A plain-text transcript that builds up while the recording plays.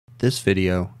This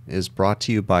video is brought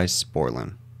to you by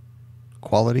Sporlan.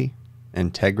 Quality,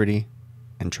 integrity,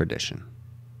 and tradition.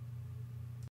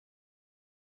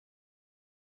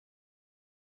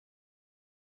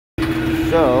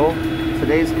 So,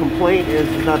 today's complaint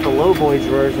is that the low boys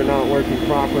drawers are not working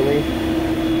properly.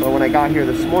 But when I got here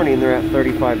this morning, they're at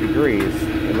 35 degrees,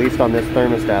 at least on this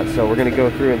thermostat. So we're going to go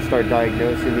through and start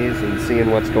diagnosing these and seeing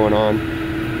what's going on.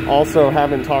 Also,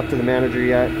 haven't talked to the manager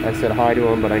yet. I said hi to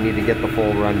him, but I need to get the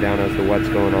full rundown as to what's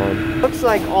going on. Looks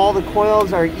like all the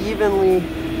coils are evenly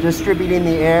distributing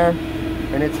the air,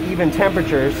 and it's even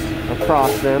temperatures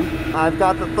across them. I've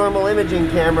got the thermal imaging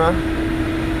camera,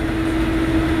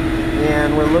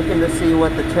 and we're looking to see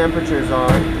what the temperatures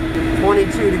are.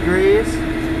 22 degrees.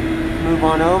 Move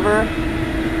on over.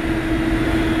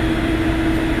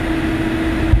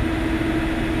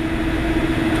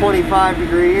 $25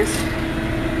 degrees.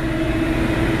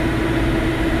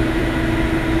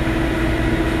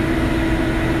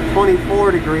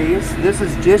 24 degrees. This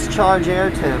is discharge air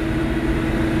temp.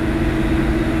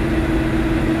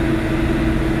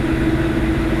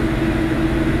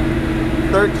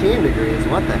 $13 degrees.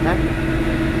 What the heck?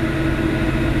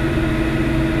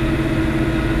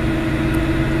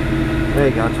 There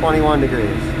you go, 21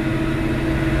 degrees.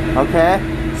 Okay,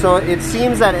 so it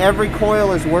seems that every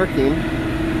coil is working.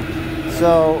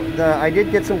 So I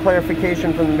did get some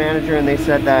clarification from the manager, and they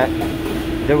said that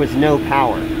there was no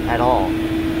power at all.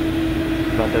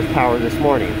 But there's power this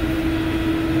morning.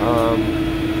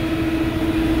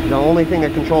 The only thing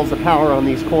that controls the power on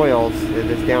these coils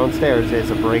that's downstairs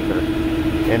is a breaker.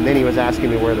 And then he was asking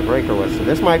me where the breaker was. So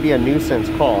this might be a nuisance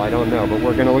call, I don't know. But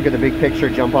we're gonna look at the big picture,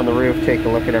 jump on the roof, take a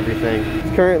look at everything.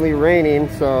 It's currently raining,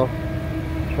 so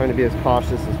I'm trying to be as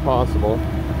cautious as possible.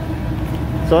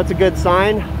 So that's a good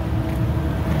sign.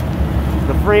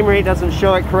 The frame rate doesn't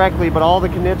show it correctly, but all the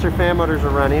condenser fan motors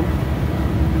are running.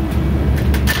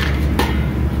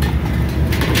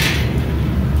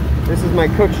 This is my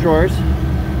cook's drawers.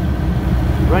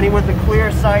 Running with the clear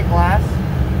sight glass.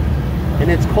 And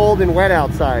it's cold and wet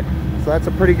outside, so that's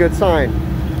a pretty good sign.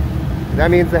 That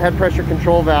means the head pressure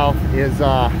control valve is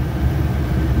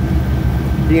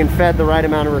being fed the right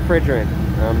amount of refrigerant.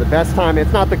 The best time,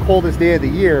 it's not the coldest day of the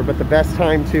year, but the best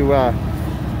time to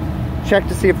check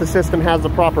to see if the system has the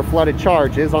proper flooded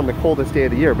charge is on the coldest day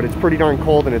of the year. But it's pretty darn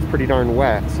cold and it's pretty darn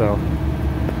wet, so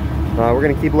we're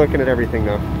gonna keep looking at everything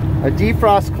though. A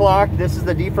defrost clock, this is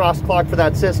the defrost clock for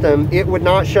that system. It would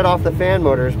not shut off the fan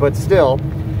motors, but still,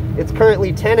 it's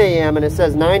currently 10 a.m. and it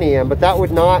says 9 a.m., but that would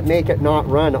not make it not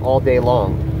run all day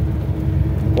long.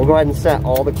 We'll go ahead and set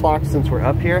all the clocks since we're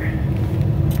up here.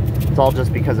 It's all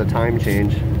just because of time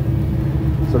change.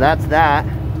 So that's that.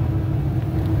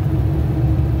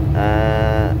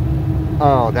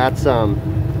 Oh, that's,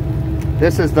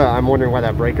 this is the, I'm wondering why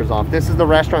that breaker's off. This is the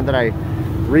restaurant that I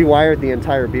rewired the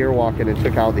entire beer walk-in and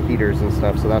took out the heaters and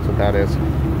stuff, so that's what that is.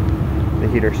 The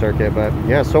heater circuit, but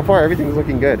yeah, so far everything's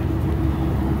looking good.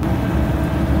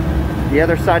 The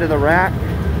other side of the rack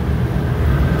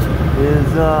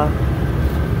is,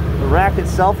 the rack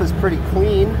itself is pretty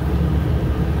clean.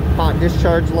 Hot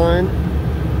discharge line,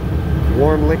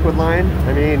 warm liquid line.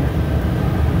 I mean,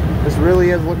 this really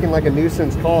is looking like a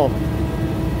nuisance call.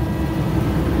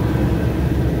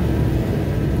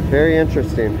 Very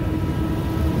interesting.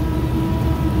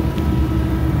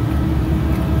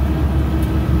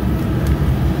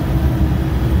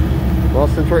 Well,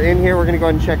 since we're in here, we're going to go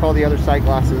ahead and check all the other sight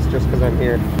glasses just because I'm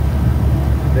here.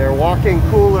 Their walk-in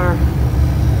cooler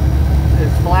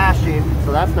is flashing,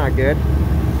 so that's not good.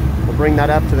 We'll bring that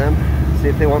up to them, see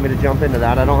if they want me to jump into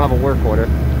that. I don't have a work order.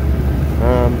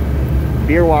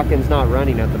 Beer walk-in's not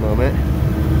running at the moment.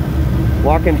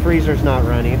 Walk-in freezer's not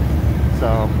running. So,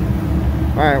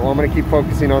 alright, well, I'm going to keep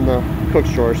focusing on the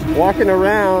cook's drawers. Walking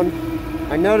around,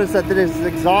 I noticed that this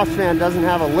exhaust fan doesn't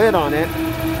have a lid on it.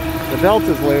 The belt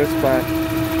is loose, but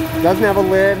it doesn't have a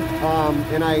lid,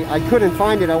 and I couldn't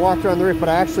find it. I walked around the roof, but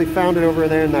I actually found it over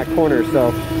there in that corner.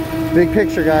 So, big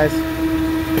picture, guys.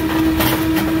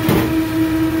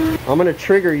 I'm going to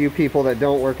trigger you people that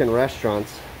don't work in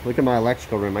restaurants. Look at my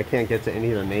electrical room. I can't get to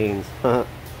any of the mains.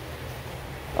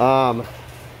 I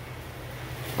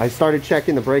started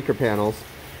checking the breaker panels.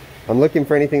 I'm looking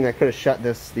for anything that could have shut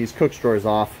these cook's drawers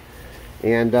off.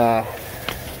 And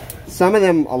some of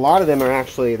them, a lot of them are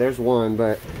actually, there's one,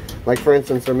 but like for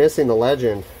instance, they're missing the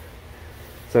legend.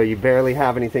 So you barely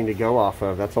have anything to go off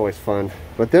of. That's always fun.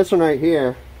 But this one right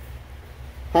here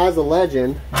has a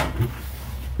legend.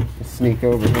 Let's sneak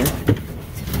over here.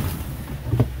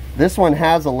 This one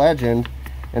has a legend,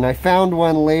 and I found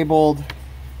one labeled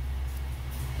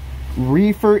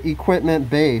reefer equipment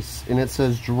base, and it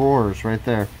says drawers right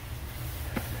there.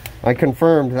 I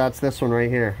confirmed that's this one right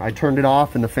here. I turned it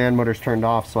off and the fan motor's turned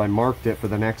off, so I marked it for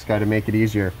the next guy to make it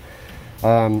easier.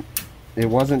 It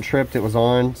wasn't tripped, it was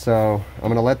on, so I'm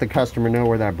gonna let the customer know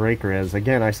where that breaker is.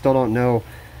 Again, I still don't know.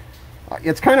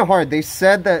 It's kind of hard. They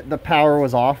said that the power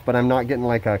was off, but I'm not getting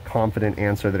like a confident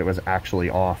answer that it was actually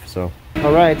off. So,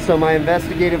 all right, so my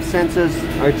investigative senses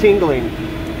are tingling.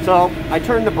 So I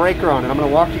turned the breaker on, and I'm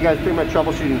gonna walk you guys through my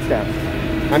troubleshooting steps.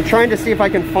 I'm trying to see if I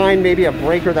can find maybe a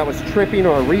breaker that was tripping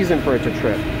or a reason for it to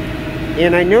trip.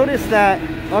 And I noticed that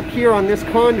up here on this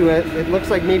conduit, it looks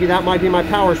like maybe that might be my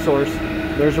power source.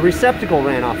 There's a receptacle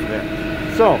ran off of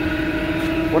it. So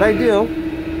what I do,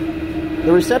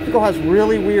 the receptacle has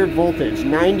really weird voltage,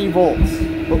 90 volts.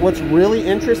 But what's really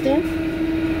interesting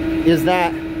is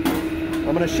that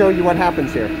I'm gonna show you what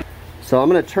happens here. So I'm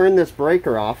gonna turn this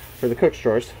breaker off for the cook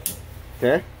stores,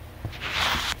 okay?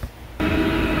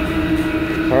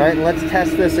 All right, let's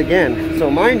test this again. So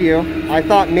mind you, I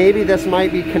thought maybe this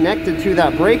might be connected to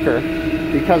that breaker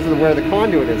because of where the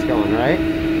conduit is going, right?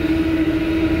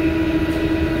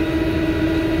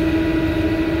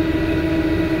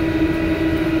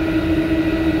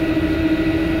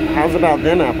 How's about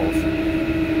them apples?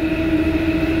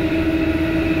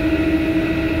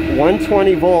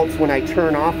 120 volts when I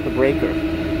turn off the breaker.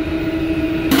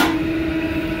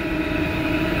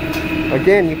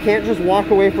 Again, you can't just walk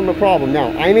away from a problem.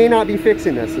 Now, I may not be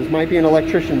fixing this. This might be an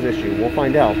electrician's issue. We'll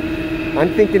find out.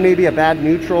 I'm thinking maybe a bad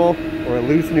neutral or a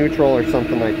loose neutral or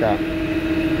something like that.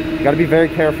 You got to be very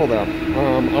careful though.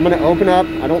 I'm going to open up.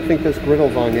 I don't think this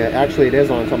griddle's on yet. Actually, it is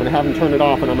on, so I'm going to have him turn it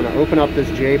off, and I'm going to open up this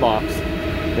J box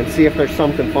and see if there's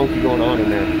something funky going on in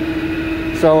there.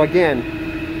 So again,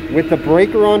 with the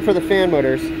breaker on for the fan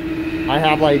motors, I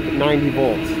have like 90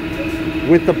 volts.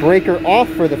 With the breaker off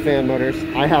for the fan motors,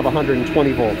 I have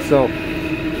 120 volts. So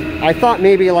I thought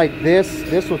maybe like this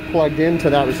was plugged into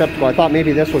that receptacle. I thought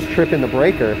maybe this was tripping the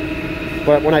breaker,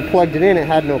 but when I plugged it in, it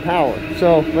had no power.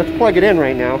 So let's plug it in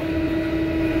right now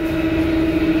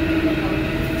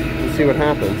and see what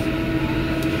happens.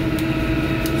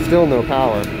 Still no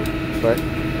power, but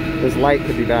this light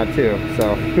could be bad too,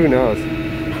 so who knows.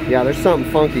 Yeah, there's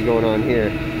something funky going on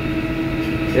here.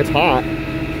 It's hot.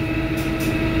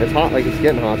 It's hot, like it's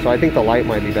getting hot, so I think the light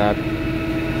might be bad.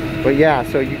 But yeah,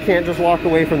 so you can't just walk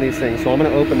away from these things, so I'm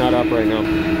gonna open that up right now.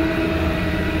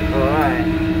 All right.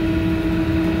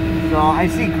 So I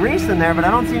see grease in there, but I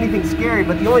don't see anything scary,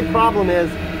 but the only problem is,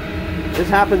 this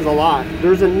happens a lot.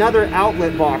 There's another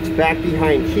outlet box back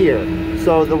behind here.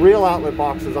 So the real outlet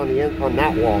box is on the end, on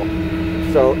that wall.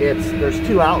 So there's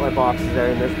two outlet boxes there,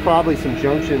 and there's probably some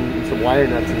junction and some wire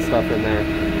nuts and stuff in there.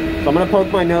 So I'm gonna poke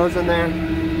my nose in there.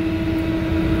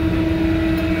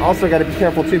 Also got to be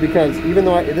careful too, because even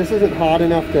though this isn't hot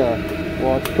enough to,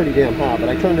 well, it's pretty damn hot, but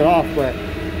I turned it off, but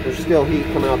there's still heat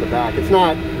coming out the back. It's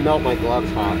not melt my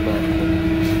gloves hot, but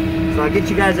so I'll get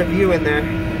you guys a view in there.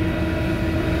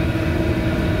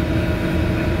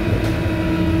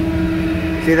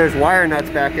 See, there's wire nuts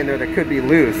back in there that could be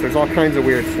loose. There's all kinds of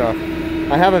weird stuff.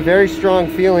 I have a very strong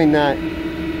feeling that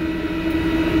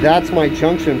that's my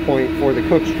junction point for the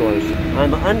cook stores.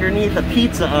 I'm underneath a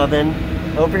pizza oven.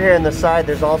 Over here on the side,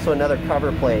 there's also another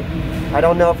cover plate. I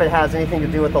don't know if it has anything to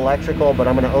do with electrical, but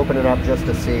I'm gonna open it up just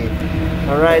to see.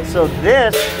 All right, so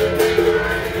this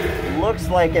looks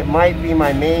like it might be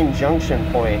my main junction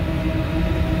point.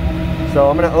 So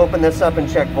I'm gonna open this up and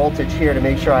check voltage here to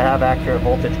make sure I have accurate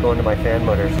voltage going to my fan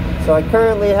motors. So I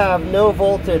currently have no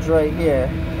voltage right here,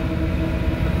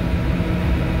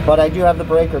 but I do have the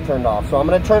breaker turned off. So I'm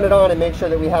gonna turn it on and make sure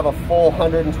that we have a full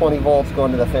 120 volts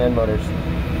going to the fan motors.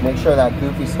 Make sure that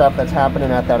goofy stuff that's happening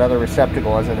at that other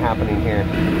receptacle isn't happening here.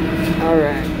 All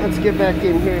right, let's get back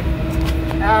in here.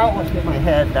 Ow, let's get my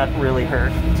head. That really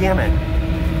hurt. Damn it.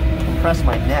 Compress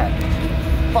my neck.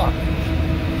 Fuck.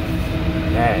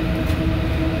 Alright.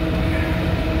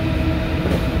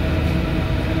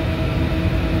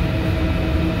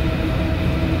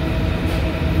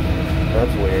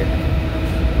 That's weird.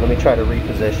 Let me try to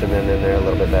reposition it in there a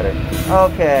little bit better.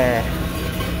 Okay.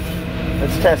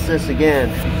 Let's test this again.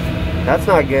 That's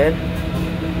not good.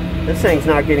 This thing's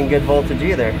not getting good voltage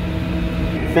either.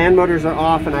 Fan motors are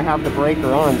off and I have the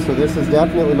breaker on, so this is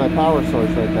definitely my power source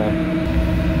right there.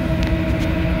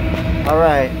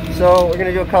 Alright, so we're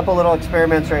gonna do a couple little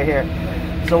experiments right here.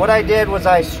 So what I did was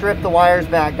I stripped the wires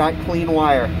back, got clean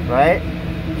wire, right?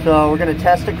 So we're gonna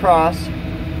test across.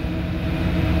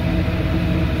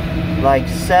 Like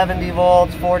 70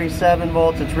 volts, 47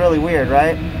 volts, it's really weird,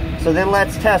 right? So then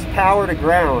let's test power to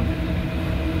ground.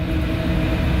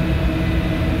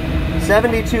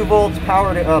 72 volts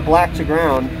power to black to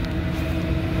ground.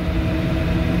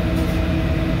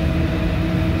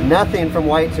 nothing from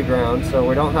white to ground, so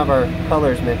we don't have our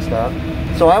colors mixed up.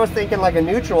 So I was thinking like a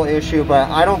neutral issue, but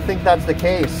I don't think that's the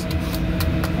case.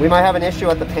 We might have an issue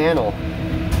at the panel.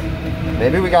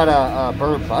 Maybe we got a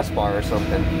burnt bus bar or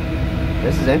something.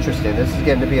 This is interesting. This is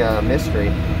getting to be a mystery.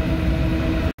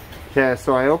 Okay,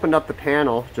 so I opened up the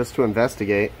panel just to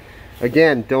investigate.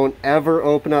 Again, don't ever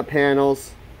open up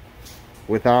panels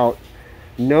without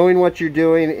knowing what you're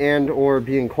doing and or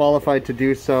being qualified to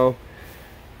do so.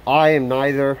 I am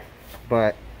neither,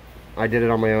 but I did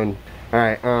it on my own. All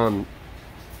right,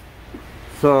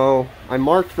 so I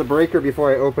marked the breaker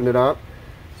before I opened it up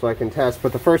so I can test.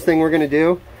 But the first thing we're gonna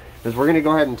do is we're gonna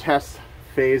go ahead and test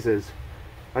phases.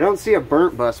 I don't see a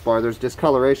burnt bus bar, there's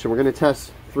discoloration. We're gonna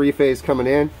test 3-phase coming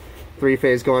in,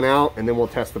 3-phase going out, and then we'll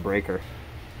test the breaker.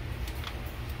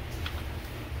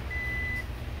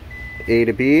 A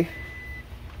to B,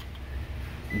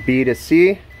 B to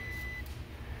C,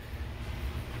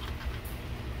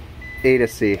 A to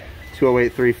C,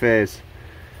 208 3-phase.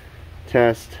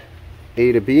 Test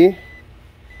A to B,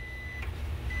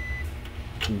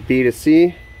 B to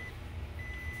C.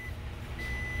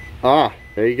 Ah,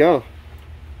 there you go.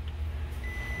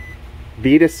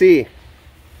 B to C.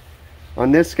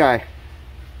 On this guy,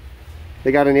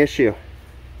 they got an issue.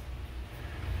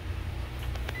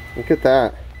 Look at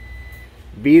that.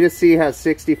 B to C has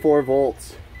 64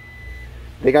 volts.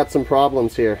 They got some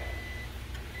problems here.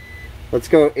 Let's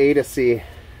go A to C.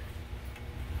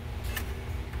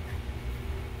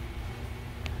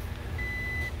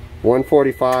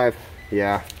 $145.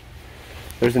 Yeah,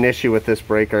 there's an issue with this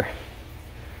breaker.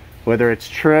 Whether it's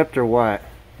tripped or what.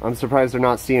 I'm surprised they're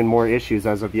not seeing more issues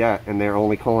as of yet, and they're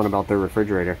only calling about their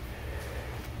refrigerator.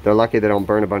 They're lucky they don't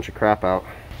burn a bunch of crap out.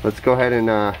 Let's go ahead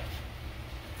and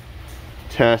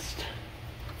test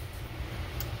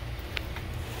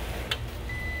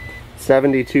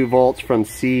 72 volts from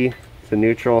C to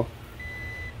neutral,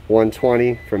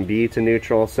 120 from B to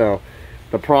neutral. So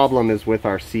the problem is with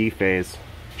our C phase.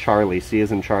 Charlie, C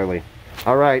is in Charlie.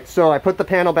 All right, so I put the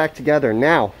panel back together.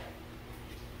 Now,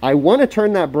 I want to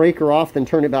turn that breaker off, then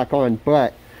turn it back on,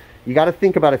 but you got to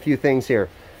think about a few things here.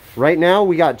 Right now,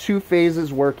 we got 2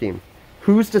 phases working.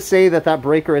 Who's to say that that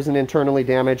breaker isn't internally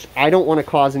damaged? I don't want to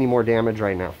cause any more damage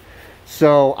right now.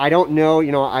 So I don't know,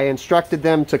 you know, I instructed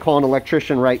them to call an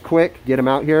electrician right quick, get him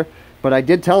out here, but I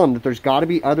did tell them that there's got to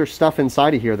be other stuff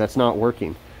inside of here that's not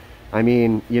working. I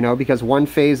mean, you know, because 1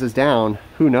 phase is down,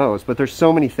 who knows, but there's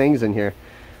so many things in here.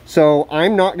 So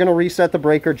I'm not going to reset the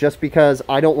breaker just because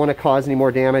I don't want to cause any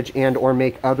more damage and or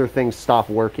make other things stop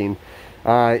working.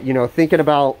 You know, thinking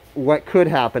about what could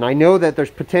happen. I know that there's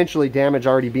potentially damage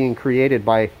already being created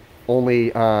by only,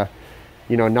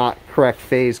 you know, not correct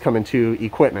phase coming to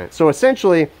equipment. So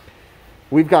essentially,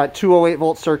 we've got 208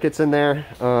 volt circuits in there.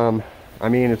 I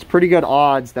mean, it's pretty good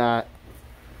odds that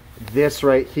this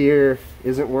right here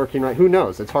isn't working right. Who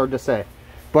knows? It's hard to say.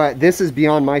 But this is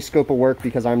beyond my scope of work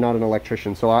because I'm not an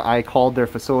electrician. So I called their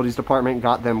facilities department,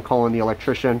 got them calling the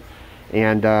electrician,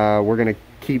 and we're going to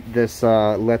keep this,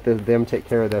 let them take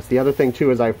care of this. The other thing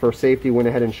too is I, for safety, went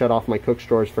ahead and shut off my cook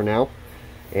stores for now.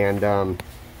 And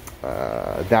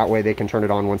that way they can turn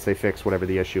it on once they fix whatever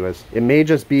the issue is. It may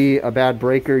just be a bad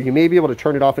breaker. You may be able to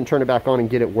turn it off and turn it back on and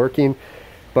get it working.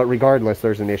 But regardless,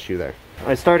 there's an issue there.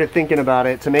 I started thinking about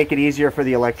it. To make it easier for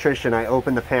the electrician, I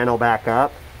opened the panel back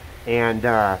up and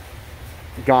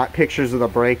got pictures of the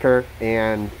breaker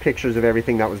and pictures of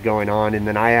everything that was going on, and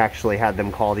then I actually had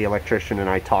them call the electrician and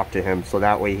I talked to him so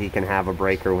that way he can have a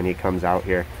breaker when he comes out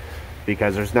here,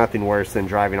 because there's nothing worse than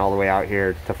driving all the way out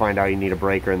here to find out you need a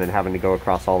breaker and then having to go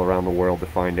across all around the world to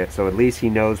find it. So at least he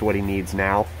knows what he needs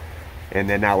now, and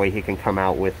then that way he can come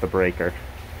out with the breaker.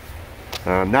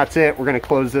 That's it. We're going to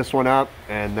close this one up,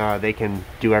 and they can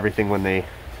do everything when they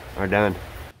are done.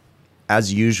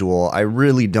 As usual, I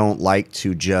really don't like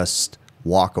to just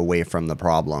walk away from the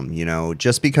problem. You know,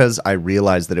 just because I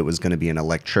realized that it was going to be an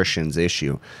electrician's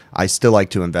issue, I still like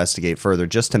to investigate further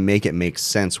just to make it make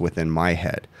sense within my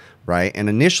head, right? And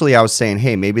initially I was saying,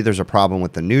 hey, maybe there's a problem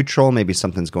with the neutral, maybe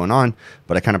something's going on,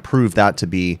 but I kind of proved that to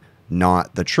be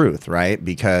not the truth, right?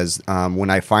 Because when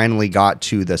I finally got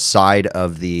to the side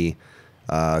of the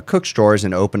cook stores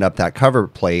and opened up that cover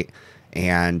plate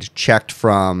and checked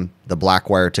from the black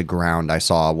wire to ground, I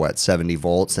saw, what, 70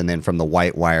 volts, and then from the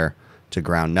white wire to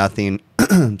ground, nothing.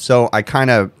 So I kind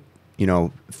of, you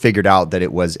know, figured out that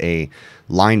it was a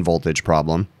line voltage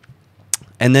problem.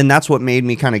 And then that's what made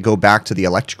me kind of go back to the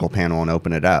electrical panel and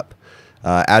open it up.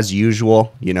 As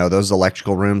usual, you know, those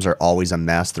electrical rooms are always a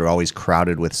mess. They're always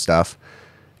crowded with stuff.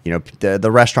 You know,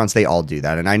 the restaurants, they all do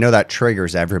that. And I know that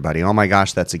triggers everybody. Oh my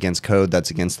gosh, that's against code.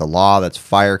 That's against the law. That's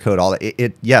fire code. All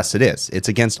that. Yes, it is. It's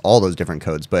against all those different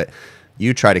codes. But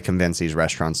you try to convince these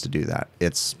restaurants to do that.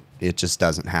 It just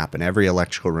doesn't happen. Every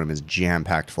electrical room is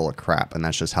jam-packed full of crap, and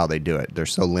that's just how they do it. They're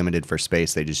so limited for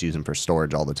space, they just use them for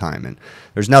storage all the time. And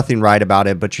there's nothing right about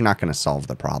it, but you're not going to solve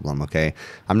the problem, okay?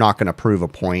 I'm not going to prove a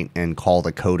point and call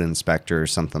the code inspector or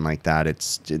something like that.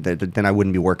 Then I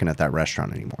wouldn't be working at that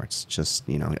restaurant anymore. It's just,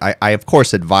 you know, I of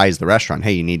course advise the restaurant,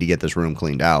 hey, you need to get this room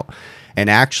cleaned out. And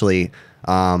actually,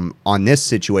 on this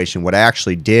situation, what I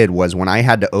actually did was when I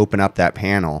had to open up that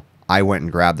panel, I went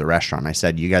and grabbed the restaurant. I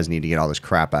said, you guys need to get all this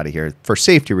crap out of here for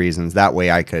safety reasons. That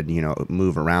way I could, you know,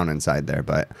 move around inside there.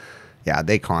 But yeah,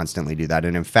 they constantly do that.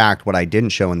 And in fact, what I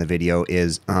didn't show in the video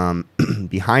is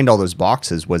behind all those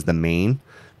boxes was the main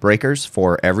breakers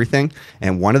for everything.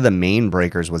 And one of the main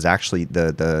breakers was actually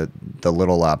the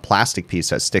little plastic piece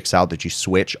that sticks out that you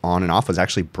switch on and off was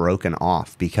actually broken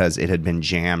off because it had been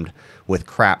jammed with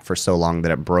crap for so long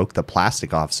that it broke the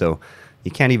plastic off. So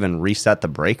you can't even reset the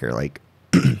breaker. Like,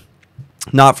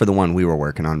 not for the one we were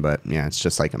working on, but yeah, it's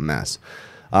just like a mess.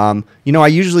 You know, I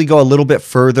usually go a little bit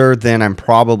further than I'm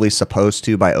probably supposed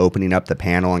to by opening up the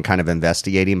panel and kind of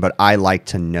investigating, but I like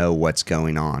to know what's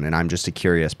going on, and I'm just a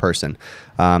curious person.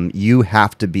 You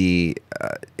have to be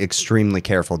extremely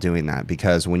careful doing that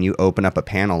because when you open up a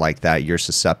panel like that, you're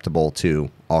susceptible to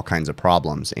all kinds of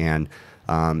problems, and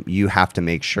you have to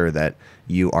make sure that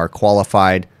you are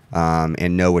qualified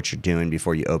and know what you're doing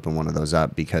before you open one of those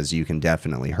up because you can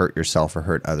definitely hurt yourself or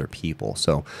hurt other people.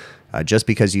 So just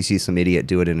because you see some idiot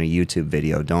do it in a YouTube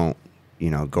video, don't, you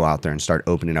know, go out there and start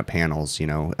opening up panels, you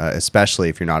know, especially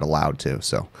if you're not allowed to.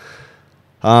 So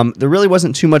there really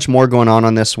wasn't too much more going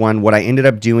on this one. What I ended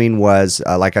up doing was,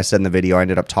 like I said in the video, I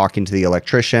ended up talking to the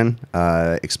electrician,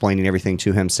 explaining everything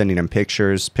to him, sending him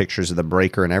pictures of the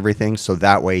breaker and everything. So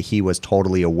that way he was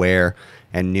totally aware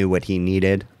and knew what he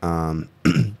needed.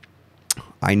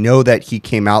 I know that he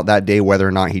came out that day. Whether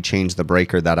or not he changed the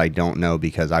breaker, that I don't know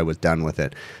because I was done with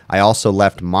it. I also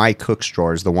left my Cook's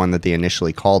drawers, the one that they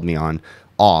initially called me on,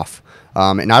 off.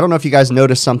 And I don't know if you guys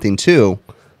noticed something too,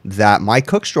 that my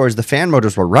Cook's drawers, the fan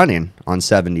motors were running on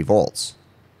 70 volts.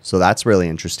 So that's really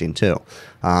interesting too.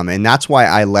 And that's why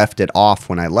I left it off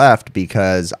when I left,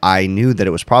 because I knew that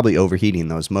it was probably overheating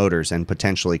those motors and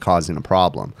potentially causing a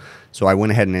problem. So I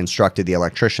went ahead and instructed the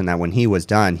electrician that when he was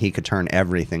done, he could turn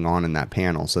everything on in that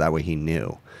panel so that way he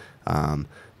knew.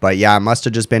 But yeah, it must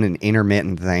have just been an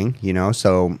intermittent thing, you know.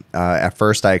 So at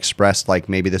first I expressed like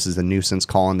maybe this is a nuisance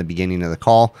call in the beginning of the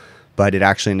call, but it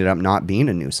actually ended up not being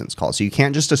a nuisance call. So you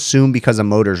can't just assume because a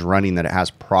motor's running that it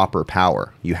has proper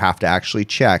power. You have to actually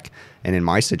check. And in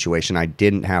my situation, I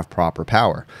didn't have proper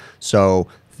power. So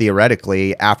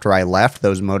theoretically, after I left,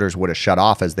 those motors would have shut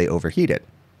off as they overheated,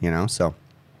 you know. So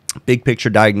big picture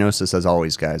diagnosis as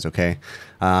always, guys, okay?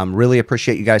 Really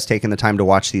appreciate you guys taking the time to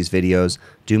watch these videos.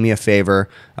 Do me a favor.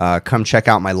 Come check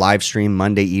out my live stream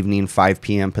Monday evening, 5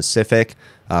 p.m. Pacific.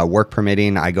 Work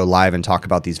permitting, I go live and talk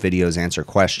about these videos, answer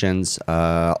questions.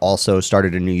 Also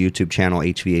started a new YouTube channel,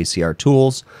 HVACR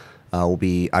Tools.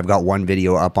 I've got one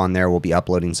video up on there. We'll be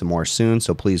uploading some more soon,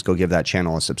 so please go give that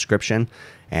channel a subscription.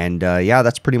 And yeah,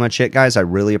 that's pretty much it, guys. I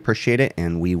really appreciate it,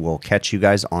 and we will catch you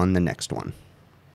guys on the next one.